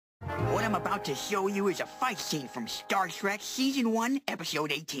What I'm about to show you is a fight scene from Star Trek Season 1,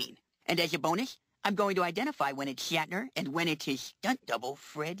 Episode 18. And as a bonus, I'm going to identify when it's Shatner and when it's his stunt double,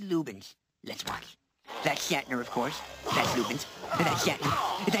 Fred Lubens. Let's watch. That's Shatner, of course. That's Lubens. That's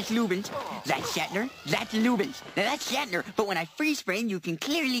Shatner. That's Lubens. That's Shatner. That's Lubens. Now that's Shatner, but when I freeze frame, you can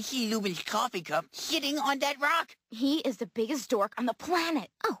clearly see Lubens' coffee cup sitting on that rock. He is the biggest dork on the planet.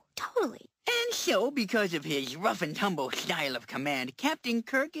 Oh, totally. And so, because of his rough-and-tumble style of command, Captain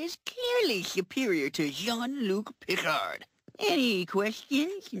Kirk is clearly superior to Jean-Luc Picard. Any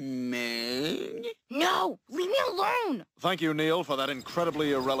questions, man? No! Leave me alone! Thank you, Neil, for that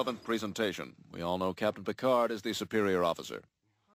incredibly irrelevant presentation. We all know Captain Picard is the superior officer.